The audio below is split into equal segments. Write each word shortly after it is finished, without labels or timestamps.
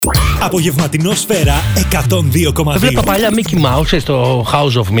Απογευματινό Σφαίρα 102,2. Βλέπα παλιά Mickey Mouse στο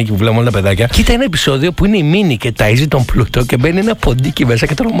House of Mickey που βλέπουμε όλα τα παιδάκια. Και ήταν ένα επεισόδιο που είναι η Μίνι και ταΐζει τον Πλούτο και μπαίνει ένα ποντίκι μέσα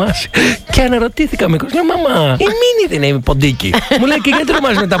και τρομάσει. Και αναρωτήθηκα με κόσμο, μαμά, η Μίνι δεν είναι ποντίκι. Μου λέει, και γιατί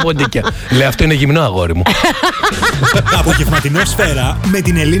τρομάζει με τα ποντίκια. Λέει, αυτό είναι γυμνό, αγόρι μου. Απογευματινό Σφαίρα με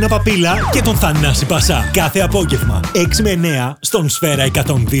την Ελίνα Παπίλα και τον Θανάση Πασά. Κάθε απόγευμα 6 με 9 στον Σφαίρα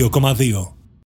 102,2.